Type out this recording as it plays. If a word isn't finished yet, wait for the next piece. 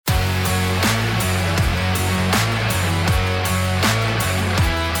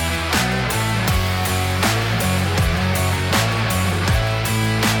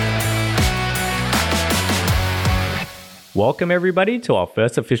Welcome everybody to our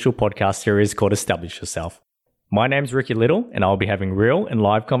first official podcast series called Establish Yourself. My name's Ricky Little and I'll be having real and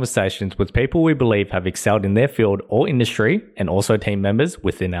live conversations with people we believe have excelled in their field or industry and also team members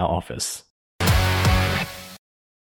within our office.